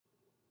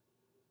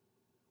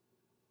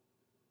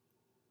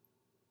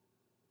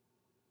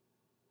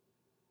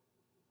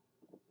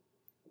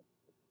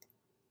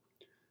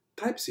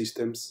Type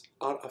systems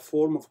are a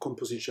form of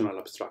compositional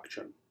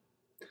abstraction,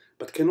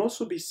 but can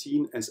also be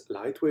seen as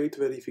lightweight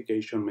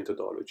verification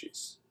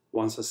methodologies,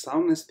 once a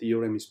soundness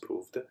theorem is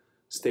proved,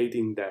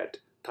 stating that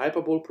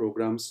typable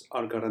programs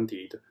are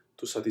guaranteed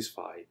to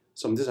satisfy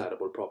some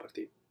desirable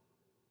property.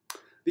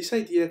 This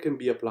idea can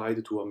be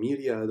applied to a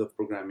myriad of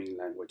programming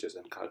languages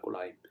and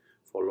calculi,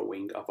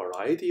 following a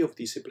variety of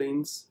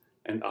disciplines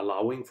and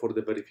allowing for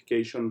the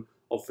verification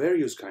of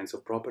various kinds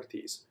of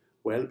properties,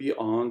 well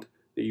beyond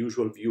the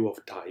usual view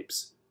of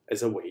types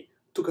as a way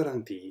to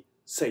guarantee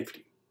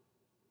safety.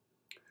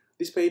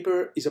 This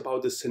paper is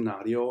about the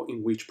scenario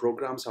in which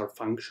programs are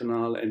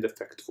functional and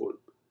effectful,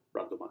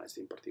 randomized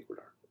in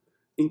particular.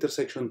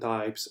 Intersection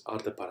types are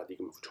the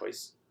paradigm of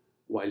choice,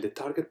 while the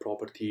target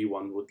property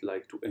one would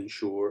like to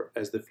ensure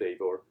has the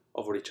flavor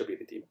of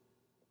reachability.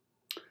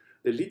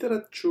 The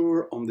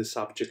literature on the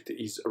subject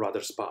is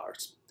rather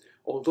sparse,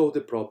 although the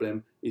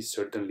problem is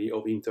certainly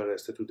of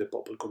interest to the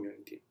POPL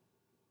community.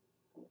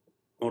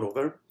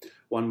 Moreover,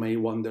 one may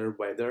wonder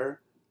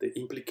whether the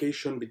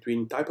implication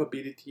between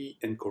typability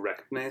and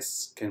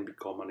correctness can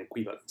become an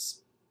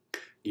equivalence,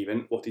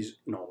 given what is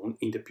known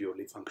in the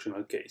purely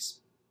functional case.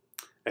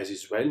 As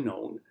is well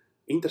known,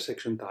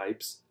 intersection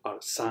types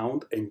are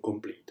sound and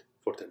complete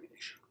for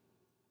termination.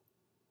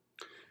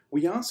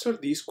 We answer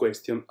this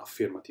question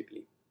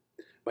affirmatively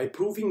by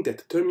proving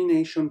that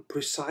termination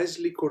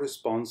precisely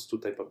corresponds to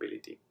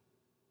typability.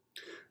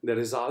 The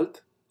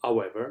result,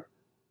 however,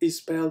 is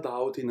spelled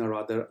out in a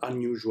rather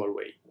unusual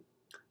way,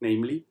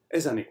 namely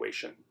as an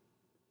equation.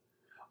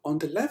 On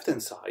the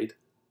left-hand side,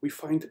 we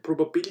find the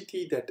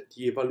probability that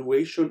the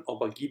evaluation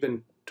of a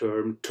given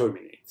term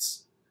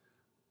terminates.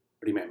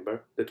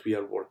 Remember that we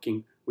are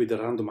working with the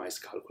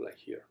randomized calculi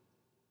here.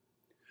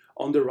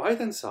 On the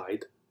right-hand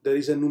side, there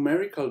is a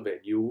numerical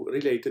value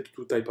related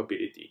to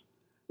typability,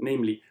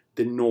 namely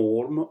the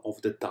norm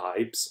of the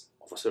types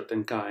of a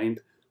certain kind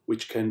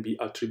which can be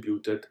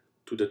attributed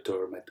to the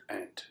term at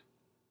end.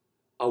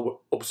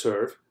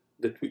 Observe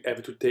that we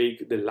have to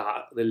take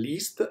the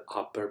least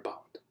upper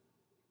bound.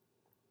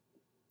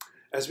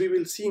 As we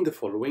will see in the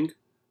following,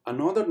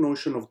 another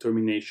notion of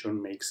termination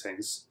makes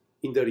sense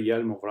in the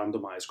realm of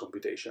randomized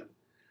computation,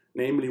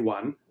 namely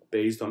one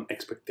based on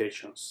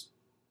expectations.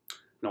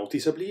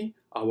 Noticeably,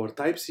 our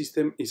type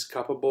system is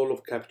capable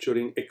of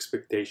capturing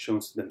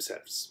expectations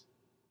themselves.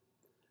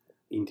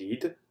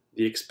 Indeed,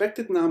 the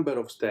expected number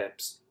of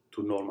steps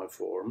to normal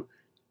form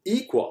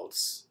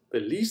equals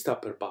the least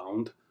upper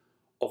bound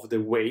of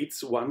the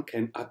weights one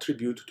can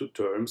attribute to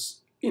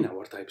terms in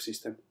our type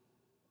system.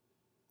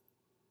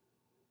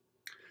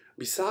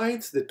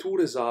 Besides the two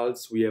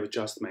results we have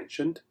just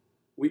mentioned,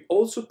 we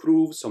also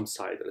prove some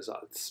side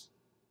results.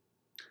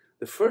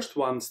 The first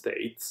one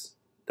states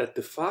that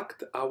the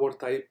fact our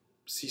type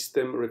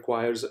system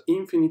requires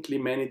infinitely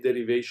many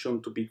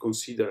derivations to be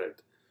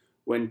considered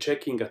when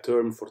checking a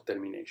term for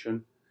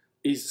termination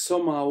is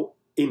somehow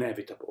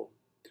inevitable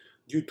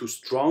due to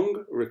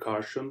strong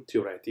recursion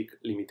theoretic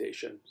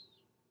limitations.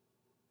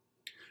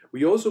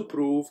 We also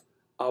prove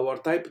our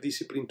type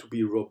discipline to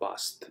be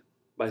robust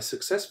by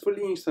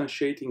successfully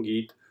instantiating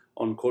it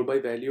on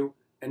call-by-value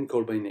and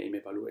call-by-name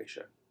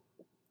evaluation.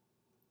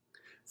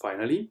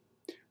 Finally,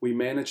 we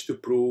managed to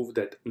prove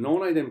that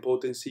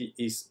non-idempotency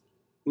is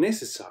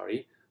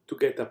necessary to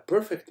get a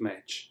perfect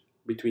match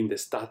between the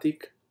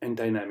static and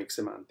dynamic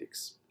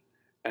semantics,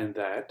 and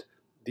that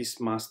this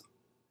must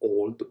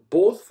hold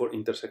both for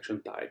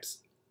intersection types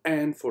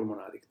and for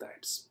monadic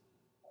types.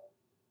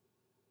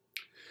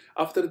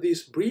 After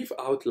this brief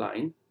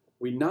outline,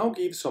 we now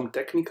give some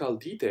technical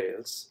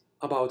details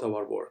about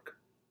our work,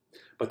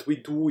 but we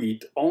do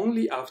it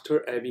only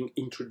after having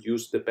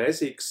introduced the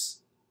basics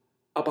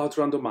about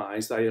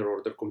randomized higher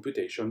order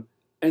computation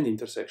and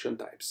intersection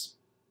types.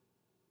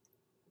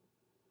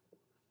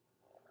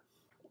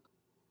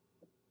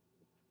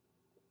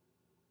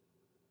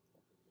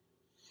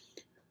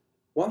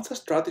 Once a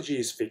strategy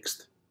is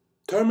fixed,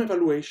 term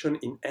evaluation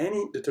in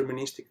any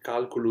deterministic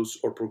calculus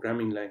or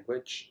programming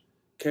language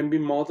can be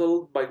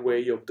modeled by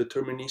way of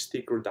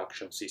deterministic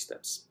reduction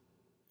systems.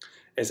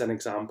 As an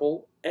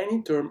example,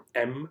 any term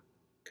m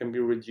can be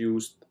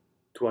reduced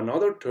to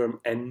another term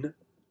n,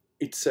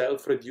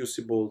 itself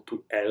reducible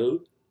to L,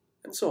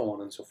 and so on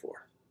and so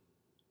forth.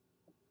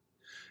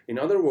 In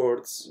other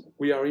words,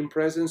 we are in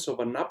presence of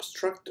an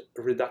abstract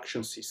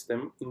reduction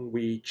system in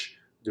which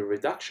the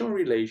reduction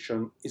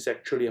relation is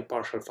actually a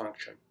partial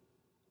function,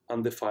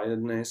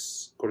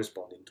 undefinedness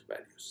corresponding to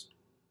values.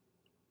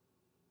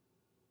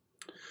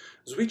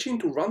 Switching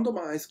to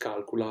randomized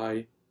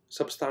calculi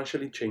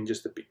substantially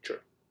changes the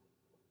picture.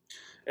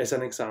 As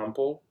an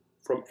example,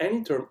 from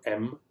any term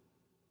m,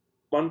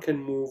 one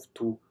can move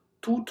to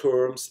two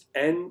terms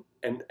n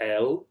and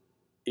L,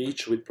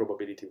 each with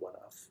probability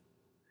 1/2.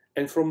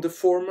 And from the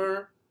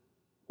former,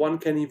 one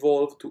can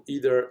evolve to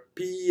either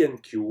P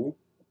and Q,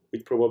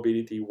 with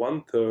probability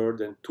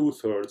 1/3 and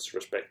 2/3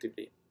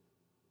 respectively.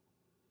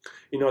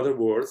 In other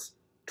words,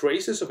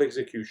 traces of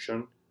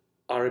execution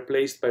are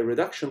replaced by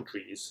reduction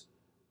trees,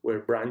 where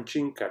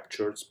branching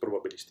captures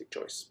probabilistic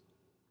choice.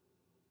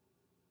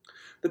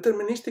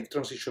 Deterministic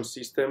transition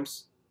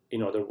systems,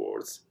 in other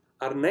words,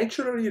 are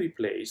naturally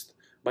replaced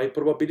by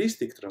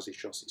probabilistic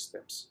transition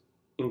systems,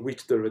 in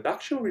which the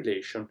reduction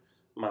relation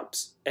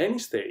maps any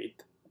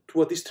state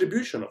to a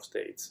distribution of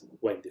states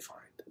when defined.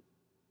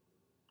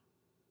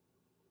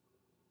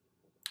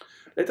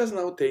 Let us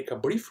now take a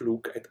brief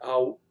look at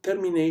how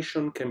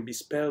termination can be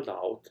spelled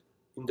out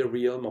in the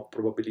realm of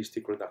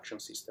probabilistic reduction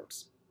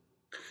systems,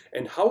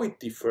 and how it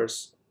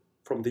differs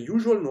from the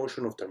usual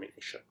notion of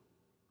termination.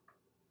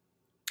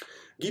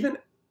 Given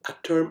a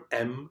term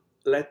m,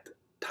 let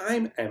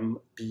time m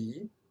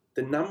be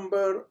the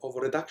number of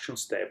reduction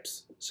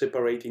steps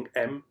separating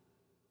m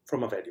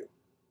from a value.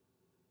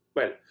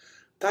 Well,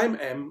 time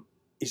m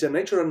is a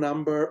natural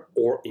number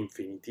or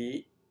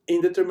infinity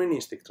in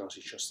deterministic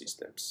transition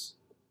systems.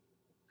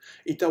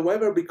 It,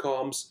 however,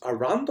 becomes a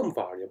random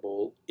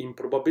variable in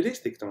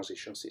probabilistic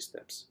transition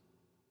systems,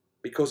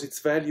 because its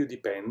value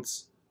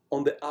depends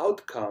on the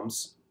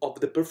outcomes of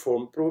the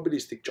performed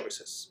probabilistic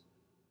choices.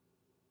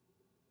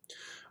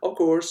 Of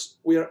course,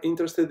 we are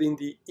interested in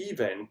the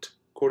event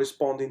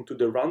corresponding to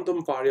the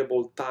random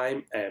variable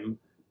time m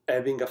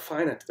having a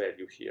finite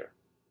value here.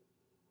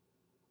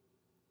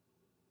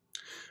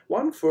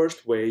 One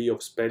first way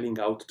of spelling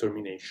out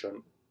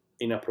termination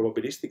in a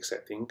probabilistic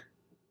setting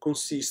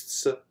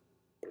consists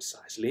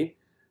precisely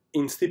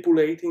in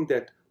stipulating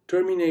that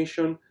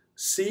termination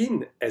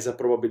seen as a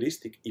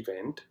probabilistic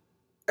event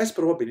has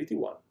probability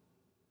 1.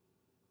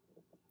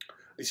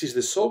 This is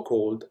the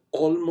so-called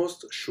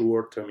almost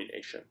sure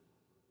termination.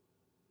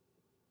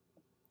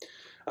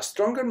 A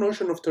stronger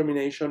notion of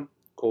termination,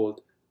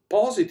 called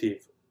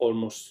positive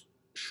almost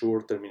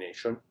sure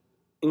termination,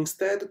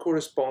 instead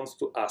corresponds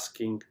to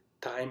asking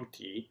time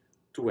t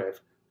to have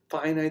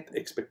finite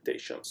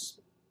expectations.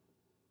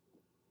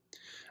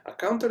 A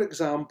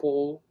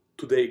counterexample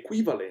to the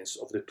equivalence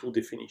of the two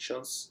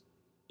definitions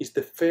is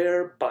the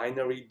fair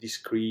binary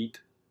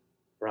discrete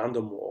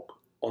random walk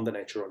on the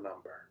natural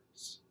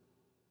numbers,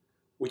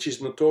 which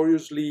is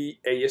notoriously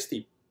AST,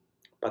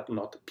 but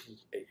not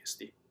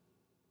PAST.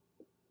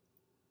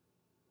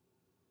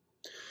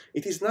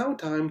 It is now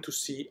time to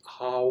see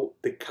how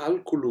the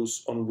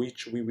calculus on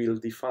which we will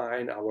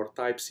define our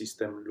type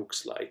system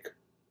looks like.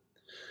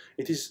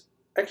 It is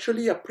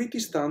actually a pretty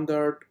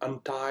standard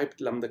untyped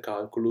lambda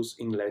calculus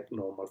in let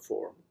normal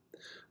form,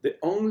 the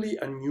only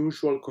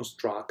unusual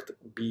construct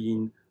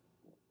being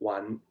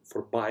one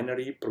for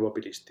binary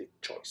probabilistic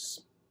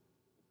choice.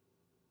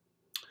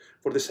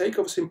 For the sake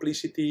of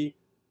simplicity,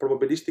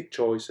 probabilistic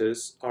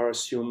choices are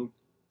assumed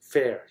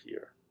fair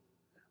here,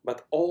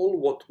 but all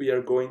what we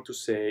are going to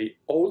say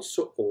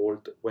also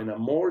hold when a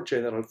more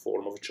general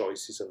form of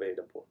choice is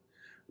available,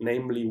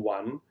 namely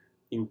one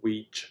in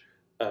which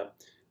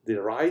the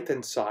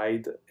right-hand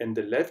side and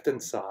the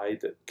left-hand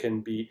side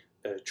can be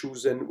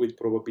chosen with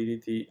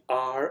probability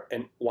r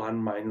and 1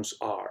 minus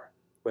r,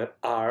 where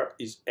r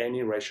is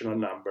any rational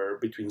number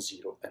between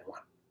 0 and 1.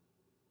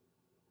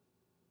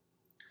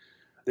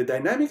 The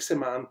dynamic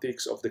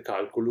semantics of the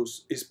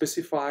calculus is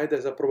specified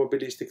as a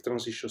probabilistic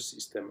transition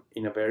system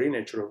in a very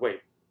natural way.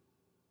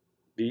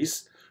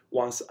 This,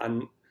 once a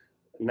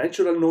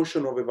natural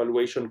notion of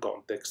evaluation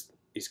context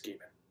is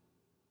given.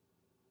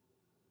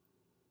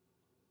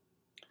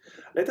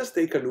 Let us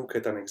take a look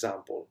at an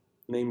example,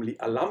 namely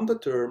a lambda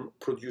term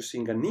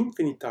producing an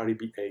infinitary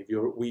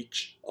behavior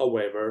which,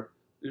 however,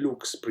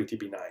 looks pretty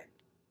benign.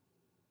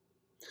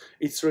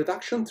 Its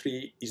reduction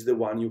tree is the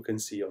one you can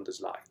see on the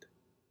slide.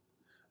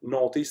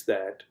 Notice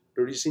that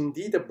there is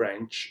indeed a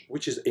branch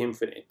which is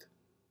infinite,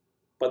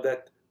 but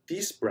that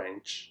this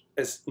branch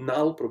has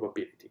null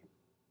probability.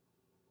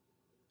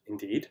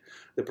 Indeed,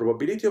 the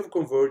probability of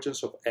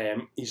convergence of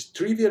M is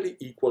trivially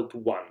equal to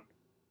 1,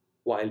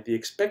 while the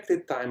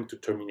expected time to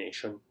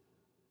termination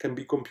can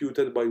be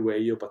computed by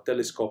way of a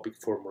telescopic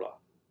formula,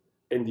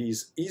 and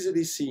is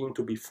easily seen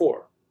to be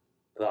 4,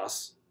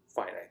 thus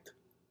finite.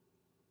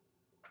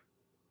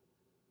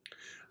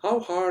 How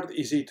hard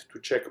is it to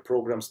check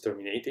programs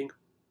terminating?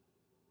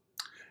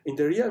 In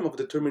the realm of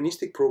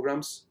deterministic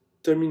programs,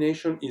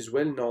 termination is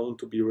well known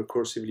to be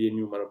recursively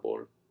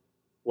enumerable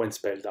when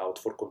spelled out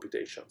for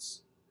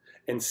computations,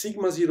 and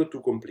sigma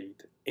 02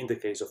 complete in the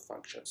case of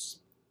functions.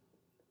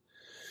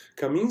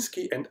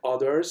 Kaminsky and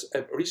others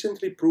have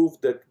recently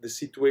proved that the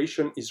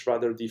situation is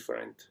rather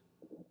different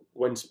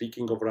when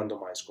speaking of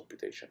randomized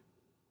computation.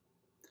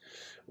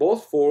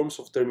 Both forms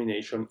of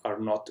termination are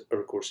not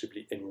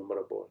recursively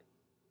enumerable.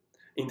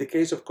 In the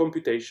case of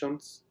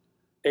computations,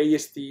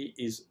 AST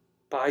is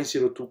pi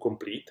 02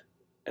 complete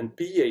and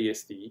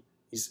PAST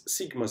is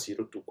sigma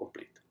 02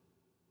 complete.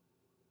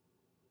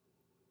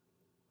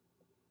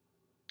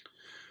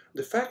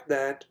 The fact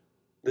that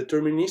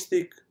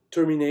deterministic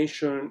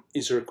termination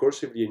is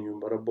recursively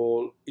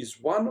enumerable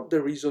is one of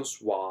the reasons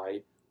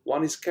why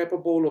one is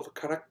capable of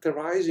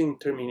characterizing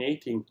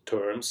terminating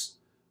terms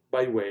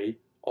by way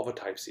of a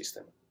type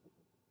system.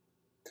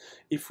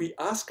 If we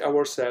ask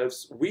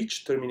ourselves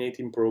which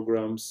terminating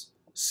programs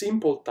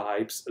simple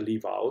types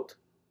leave out,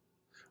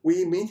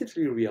 we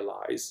immediately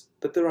realize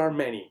that there are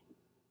many.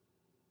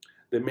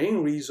 The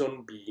main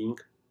reason being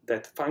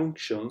that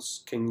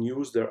functions can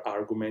use their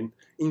argument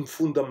in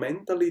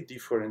fundamentally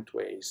different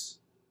ways,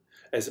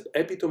 as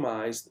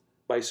epitomized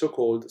by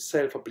so-called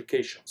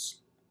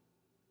self-applications.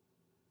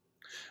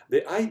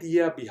 The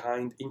idea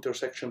behind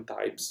intersection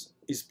types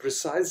is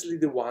precisely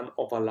the one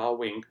of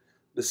allowing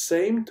the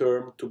same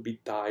term to be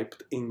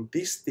typed in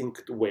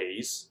distinct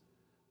ways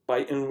by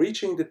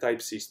enriching the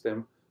type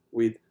system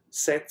with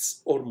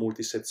sets or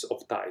multisets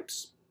of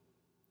types.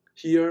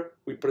 Here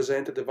we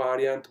present the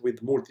variant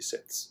with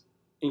multisets,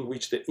 in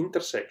which the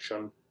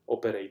intersection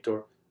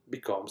operator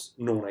becomes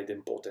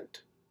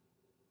non-idempotent.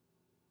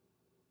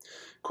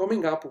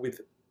 Coming up with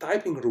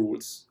typing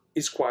rules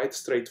is quite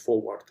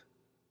straightforward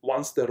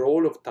once the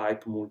role of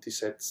type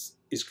multisets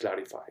is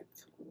clarified.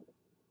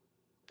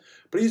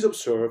 Please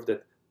observe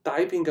that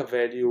typing a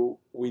value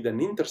with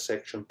an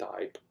intersection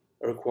type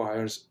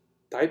requires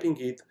typing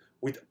it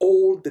with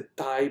all the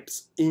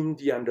types in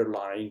the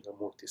underlying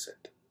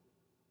multiset.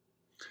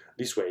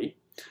 This way,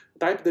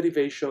 type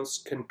derivations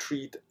can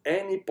treat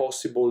any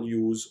possible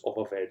use of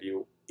a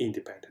value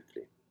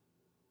independently.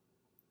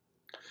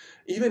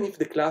 Even if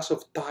the class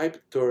of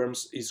typed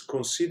terms is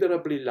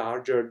considerably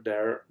larger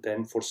there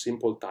than for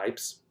simple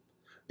types,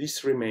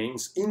 this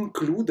remains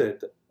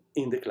included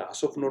in the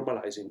class of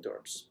normalizing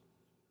terms.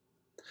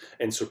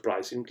 And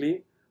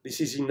surprisingly, this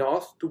is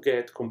enough to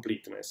get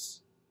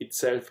completeness,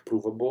 itself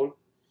provable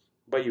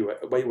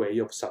by way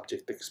of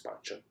subject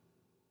expansion.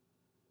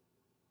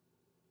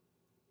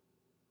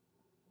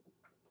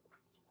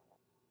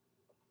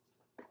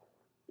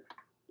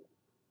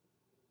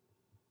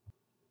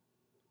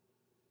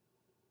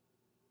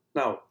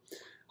 Now,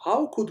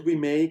 how could we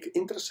make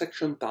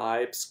intersection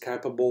types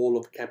capable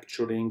of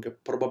capturing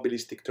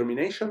probabilistic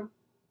termination?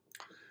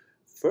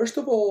 First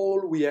of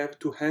all, we have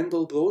to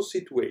handle those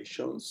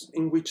situations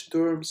in which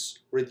terms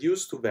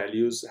reduce to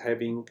values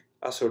having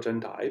a certain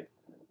type,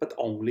 but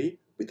only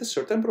with a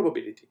certain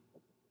probability.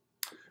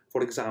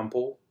 For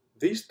example,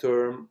 this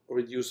term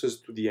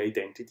reduces to the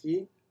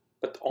identity,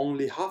 but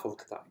only half of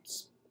the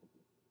times.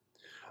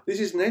 This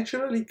is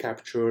naturally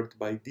captured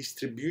by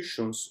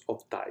distributions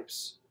of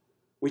types,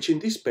 which in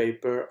this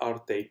paper are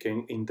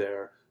taken in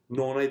their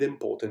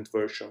non-idempotent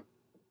version,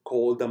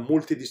 called the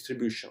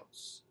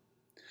multidistributions.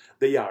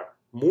 They are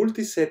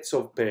multisets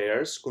of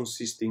pairs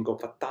consisting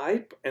of a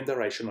type and a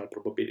rational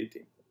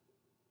probability.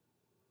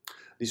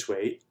 This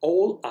way,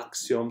 all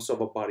axioms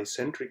of a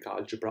barycentric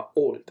algebra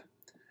hold,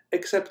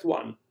 except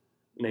one,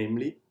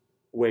 namely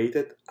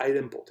weighted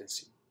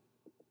idempotency.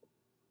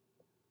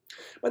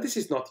 But this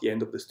is not the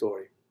end of the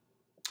story.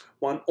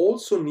 One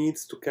also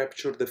needs to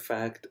capture the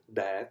fact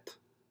that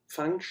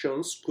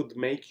functions could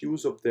make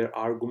use of their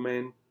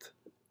argument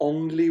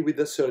only with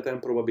a certain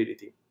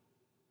probability.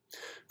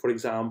 For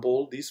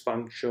example, this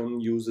function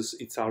uses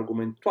its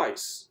argument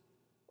twice,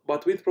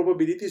 but with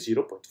probability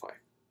 0.5.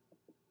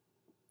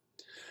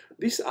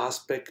 This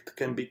aspect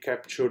can be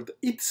captured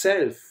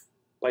itself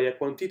by a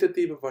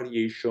quantitative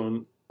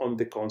variation on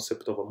the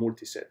concept of a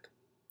multiset,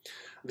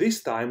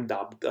 this time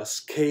dubbed a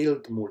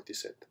scaled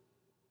multiset.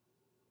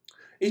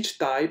 Each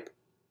type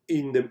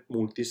in the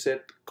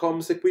multiset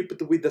comes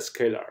equipped with a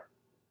scalar,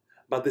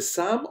 but the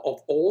sum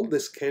of all the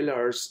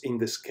scalars in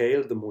the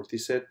scaled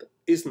multiset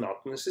is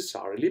not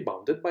necessarily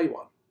bounded by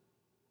 1.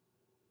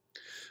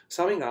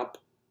 Summing up,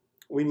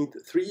 we need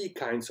 3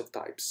 kinds of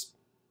types.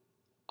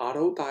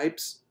 Arrow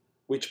types,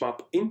 which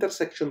map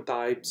intersection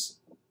types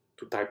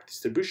to type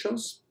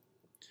distributions,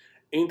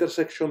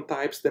 intersection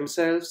types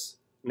themselves,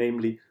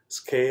 namely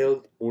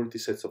scaled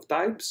multisets of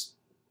types,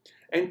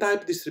 and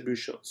type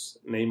distributions,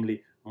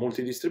 namely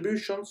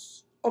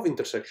multidistributions of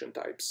intersection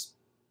types.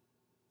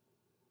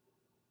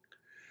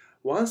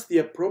 Once the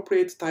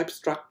appropriate type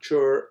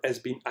structure has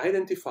been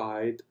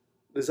identified,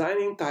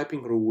 designing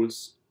typing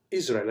rules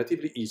is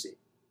relatively easy.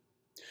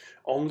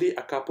 Only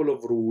a couple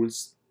of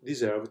rules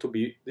deserve to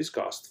be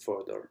discussed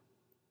further.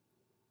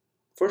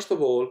 First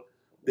of all,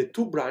 the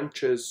 2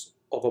 branches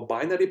of a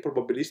binary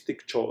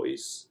probabilistic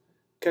choice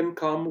can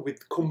come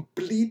with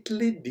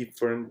completely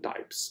different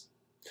types,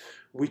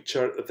 which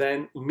are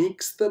then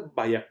mixed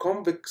by a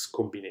convex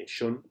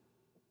combination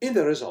in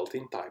the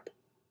resulting type.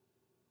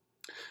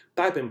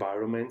 Type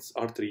environments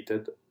are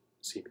treated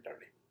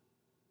similarly.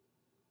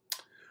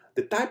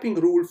 The typing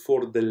rule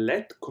for the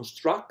let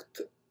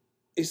construct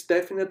is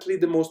definitely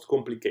the most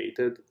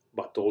complicated,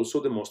 but also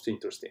the most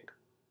interesting.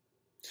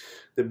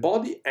 The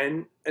body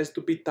n has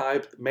to be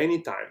typed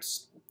many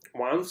times,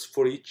 once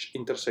for each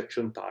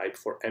intersection type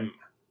for m.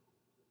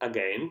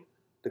 Again,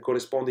 the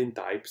corresponding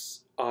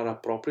types are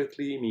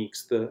appropriately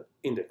mixed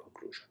in the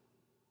conclusion.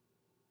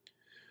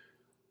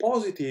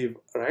 Positive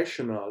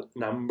rational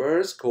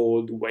numbers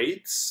called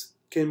weights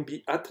can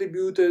be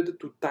attributed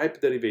to type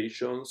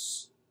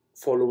derivations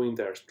following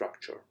their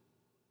structure.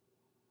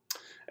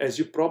 As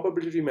you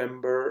probably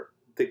remember,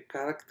 the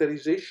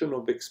characterization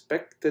of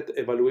expected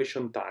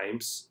evaluation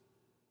times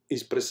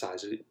is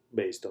precisely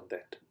based on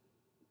that.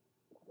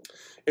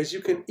 As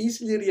you can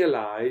easily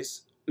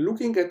realize,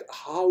 looking at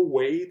how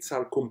weights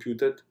are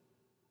computed,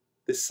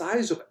 the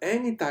size of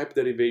any type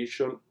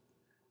derivation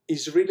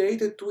is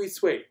related to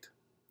its weight,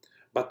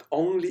 but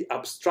only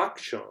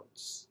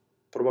abstractions,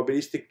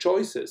 probabilistic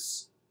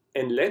choices,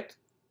 and let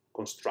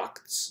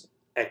constructs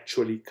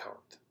actually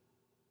count.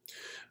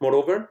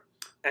 Moreover,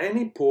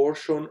 any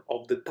portion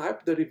of the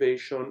type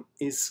derivation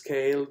is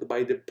scaled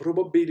by the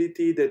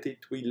probability that it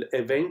will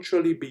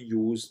eventually be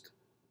used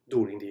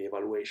during the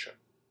evaluation.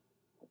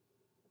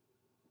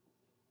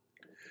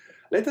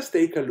 Let us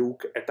take a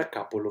look at a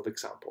couple of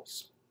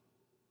examples.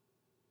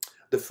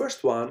 The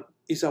first one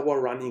is our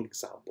running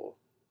example,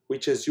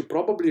 which, as you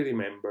probably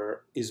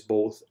remember, is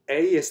both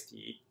AST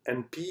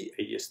and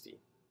PAST.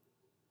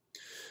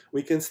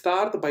 We can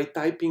start by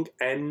typing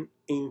n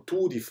in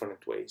two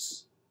different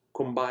ways,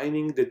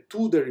 combining the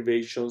two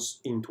derivations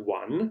into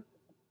one,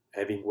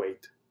 having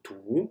weight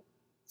 2,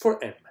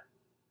 for m.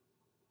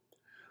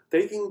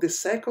 Taking the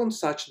second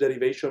such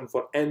derivation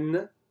for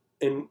n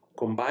and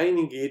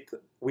combining it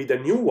with a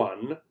new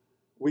one,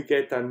 we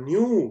get a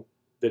new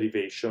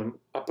derivation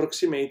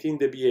approximating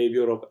the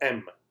behavior of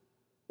m,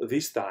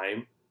 this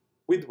time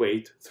with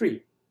weight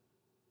 3.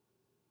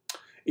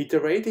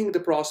 Iterating the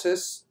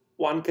process,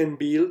 one can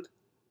build,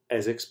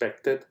 as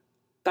expected,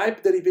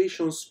 type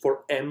derivations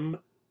for m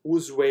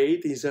whose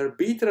weight is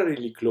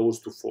arbitrarily close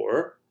to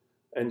 4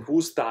 and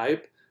whose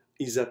type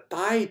is a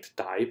tight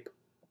type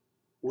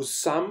whose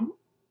sum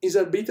is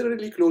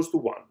arbitrarily close to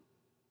 1.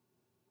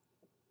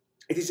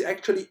 It is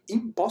actually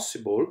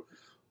impossible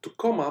to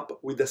come up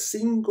with a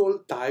single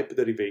type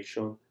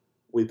derivation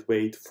with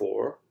weight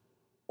 4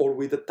 or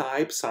with a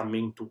type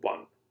summing to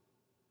 1.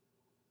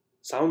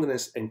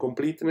 Soundness and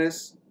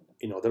completeness,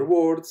 in other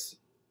words,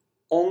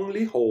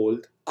 only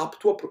hold up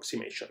to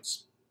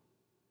approximations.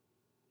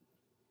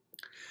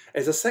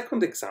 As a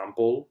second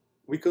example,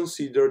 we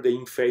consider the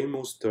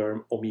infamous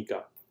term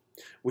omega,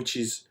 which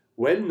is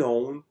well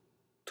known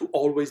to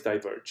always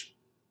diverge.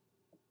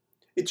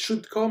 It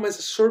should come as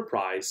a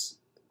surprise,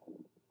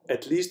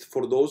 at least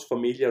for those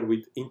familiar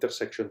with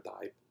intersection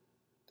type,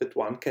 that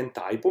one can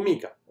type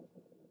omega.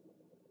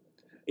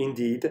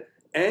 Indeed,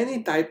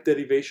 any type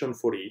derivation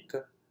for it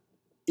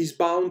is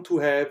bound to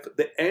have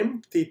the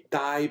empty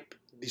type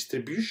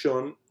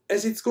distribution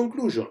as its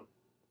conclusion.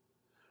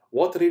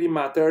 What really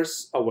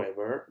matters,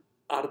 however,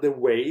 are the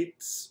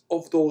weights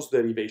of those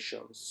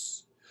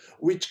derivations,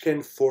 which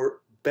can,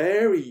 for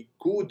very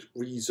good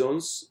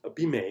reasons,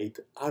 be made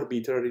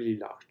arbitrarily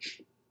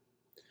large.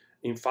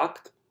 In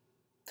fact,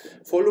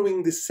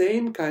 following the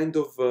same kind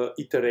of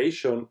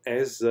iteration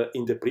as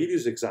in the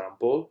previous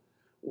example,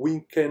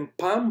 we can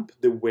pump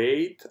the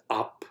weight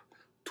up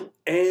to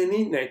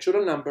any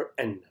natural number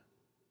n.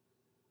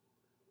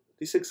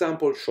 This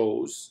example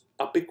shows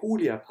a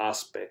peculiar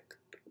aspect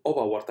of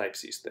our type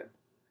system,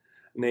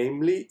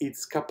 namely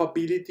its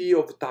capability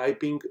of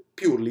typing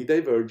purely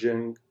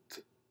divergent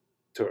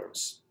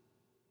terms.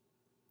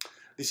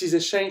 This is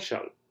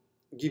essential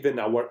given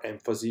our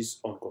emphasis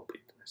on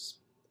completeness.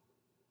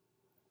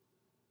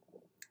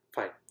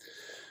 Fine.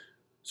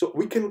 So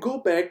we can go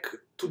back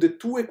to the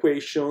two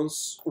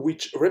equations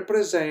which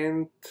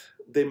represent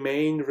the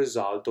main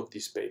result of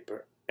this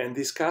paper and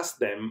discuss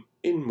them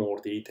in more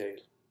detail.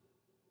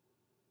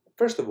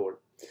 First of all,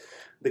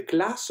 the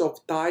class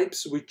of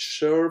types which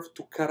serve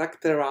to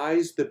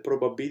characterize the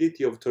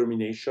probability of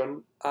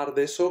termination are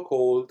the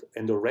so-called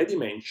and already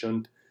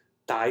mentioned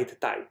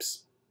tight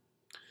types,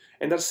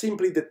 and are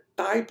simply the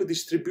type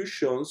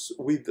distributions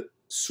with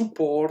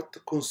support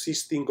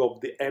consisting of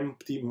the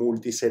empty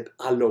multiset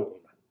alone.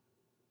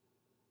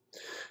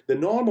 The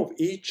norm of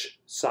each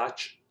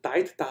such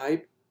tight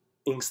type,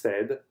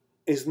 instead,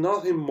 is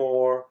nothing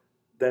more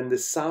than the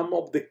sum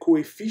of the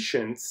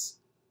coefficients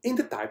in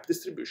the type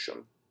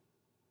distribution.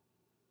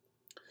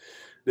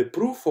 The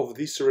proof of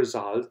this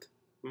result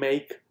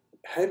make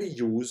heavy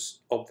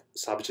use of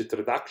subject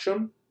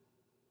reduction,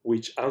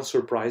 which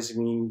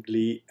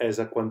unsurprisingly has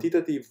a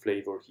quantitative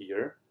flavor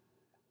here,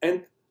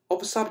 and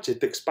of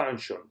subject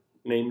expansion,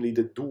 namely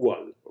the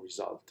dual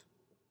result.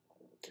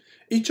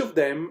 Each of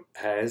them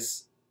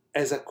has,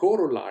 as a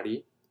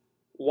corollary,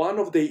 one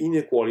of the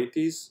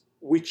inequalities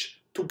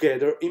which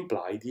together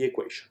imply the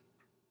equation.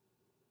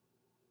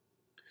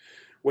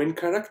 When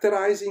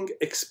characterizing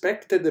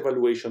expected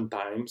evaluation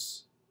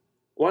times,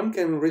 one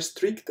can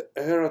restrict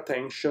her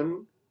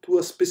attention to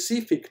a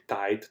specific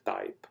tight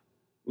type,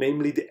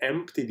 namely the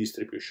empty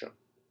distribution.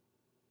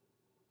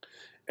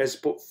 As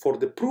for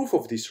the proof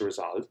of this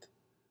result,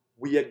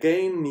 we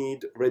again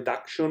need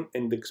reduction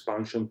and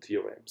expansion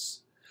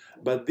theorems,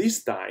 but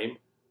this time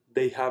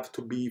they have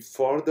to be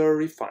further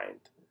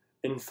refined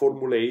and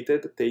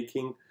formulated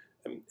taking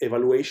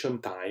evaluation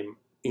time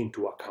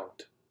into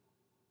account.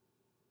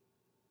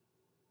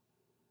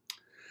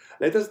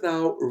 Let us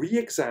now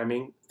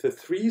re-examine the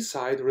three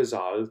side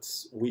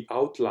results we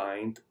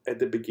outlined at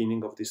the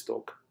beginning of this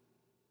talk.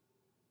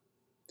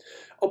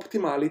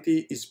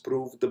 Optimality is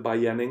proved by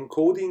an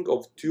encoding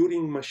of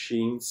Turing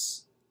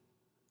machines,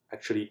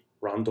 actually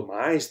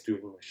randomized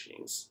Turing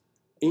machines,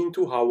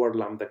 into our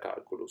lambda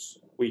calculus,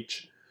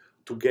 which,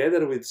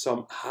 together with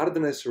some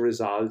hardness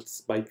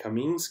results by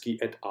Kaminsky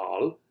et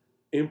al.,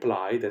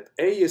 imply that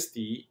AST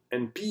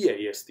and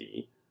PAST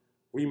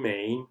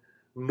remain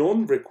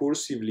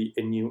non-recursively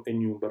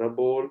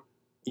enumerable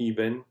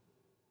even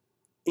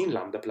in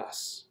lambda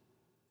plus.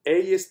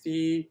 AST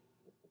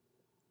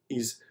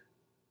is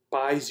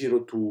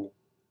pi02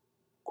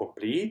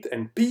 complete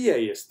and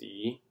PAST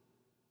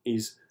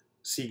is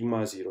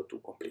sigma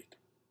 02 complete.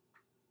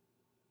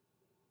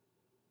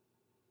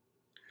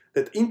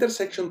 That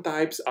intersection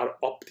types are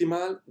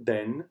optimal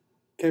then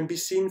can be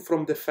seen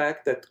from the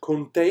fact that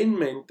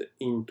containment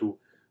into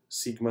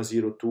sigma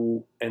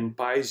 02 and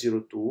pi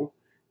 02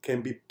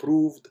 can be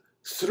proved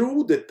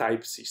through the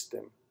type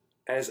system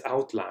as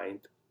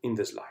outlined in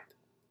the slide.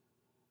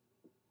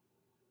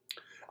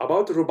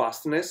 About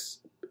robustness,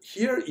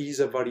 here is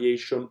a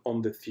variation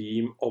on the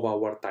theme of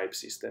our type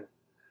system,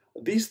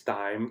 this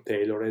time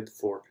tailored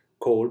for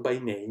call by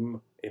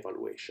name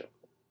evaluation.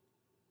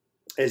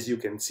 As you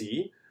can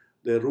see,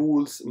 the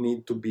rules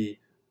need to be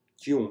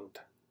tuned,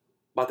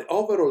 but the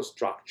overall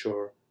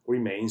structure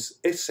remains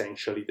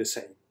essentially the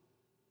same.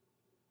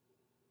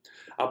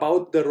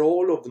 About the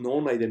role of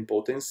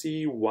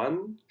non-idempotency,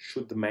 one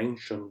should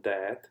mention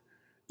that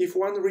if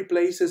one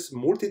replaces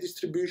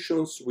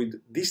multi-distributions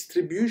with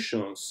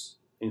distributions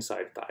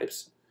inside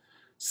types,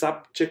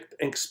 subject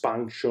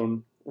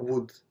expansion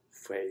would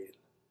fail.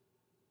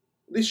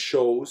 This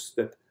shows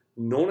that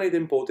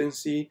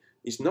non-idempotency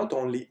is not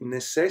only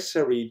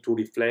necessary to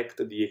reflect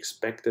the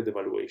expected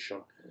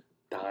evaluation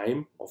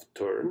time of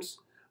terms,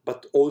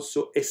 but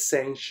also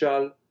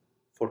essential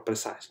for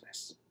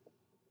preciseness.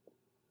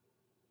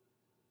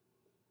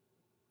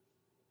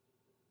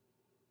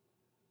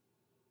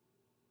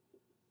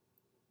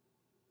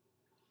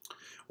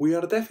 We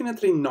are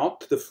definitely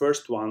not the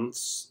first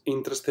ones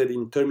interested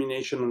in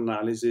termination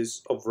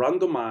analysis of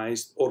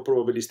randomized or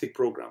probabilistic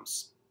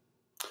programs.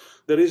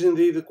 There is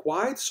indeed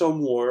quite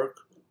some work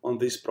on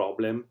this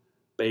problem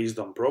based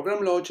on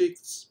program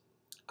logics,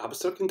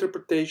 abstract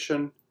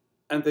interpretation,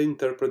 and the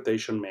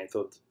interpretation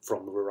method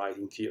from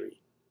rewriting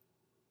theory.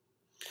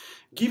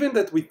 Given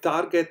that we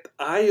target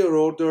higher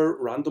order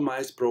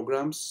randomized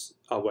programs,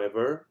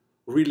 however,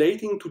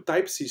 relating to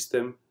type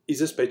system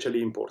is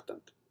especially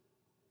important.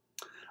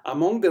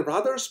 Among the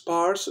rather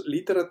sparse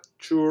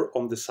literature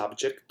on the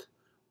subject,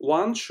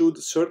 one should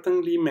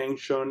certainly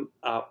mention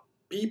a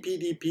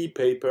PPDP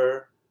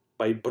paper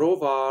by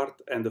Brovard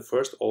and the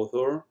first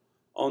author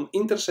on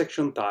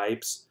intersection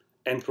types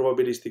and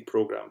probabilistic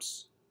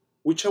programs,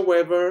 which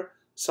however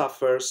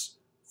suffers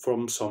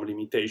from some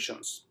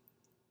limitations.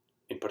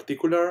 In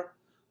particular,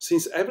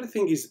 since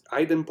everything is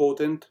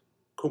idempotent,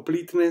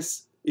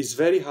 completeness is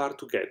very hard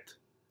to get,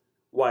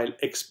 while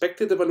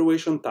expected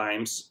evaluation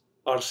times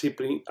are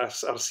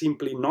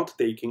simply not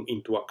taken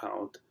into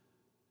account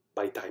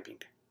by typing.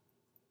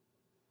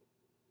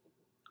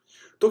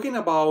 Talking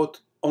about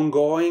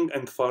ongoing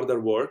and further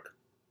work,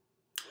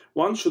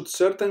 one should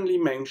certainly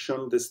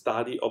mention the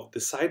study of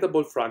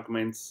decidable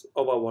fragments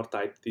of our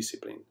type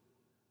discipline,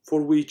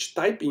 for which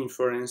type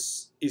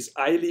inference is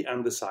highly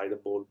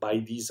undecidable by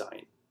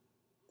design.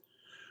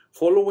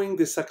 Following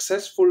the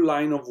successful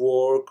line of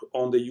work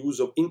on the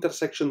use of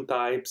intersection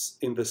types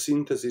in the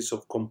synthesis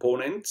of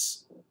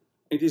components,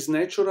 it is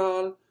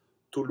natural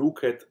to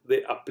look at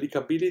the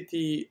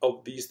applicability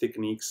of these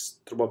techniques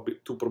to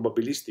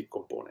probabilistic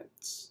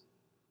components.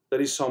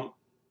 There is some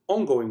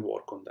ongoing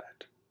work on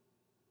that.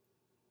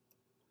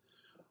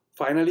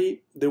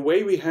 Finally, the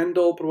way we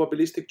handle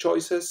probabilistic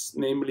choices,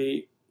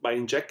 namely by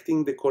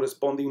injecting the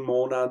corresponding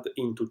monad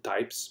into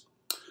types,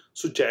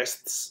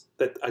 suggests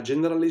that a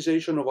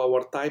generalization of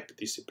our type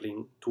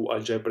discipline to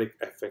algebraic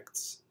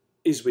effects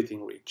is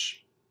within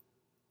reach.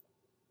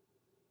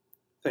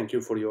 Thank you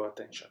for your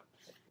attention.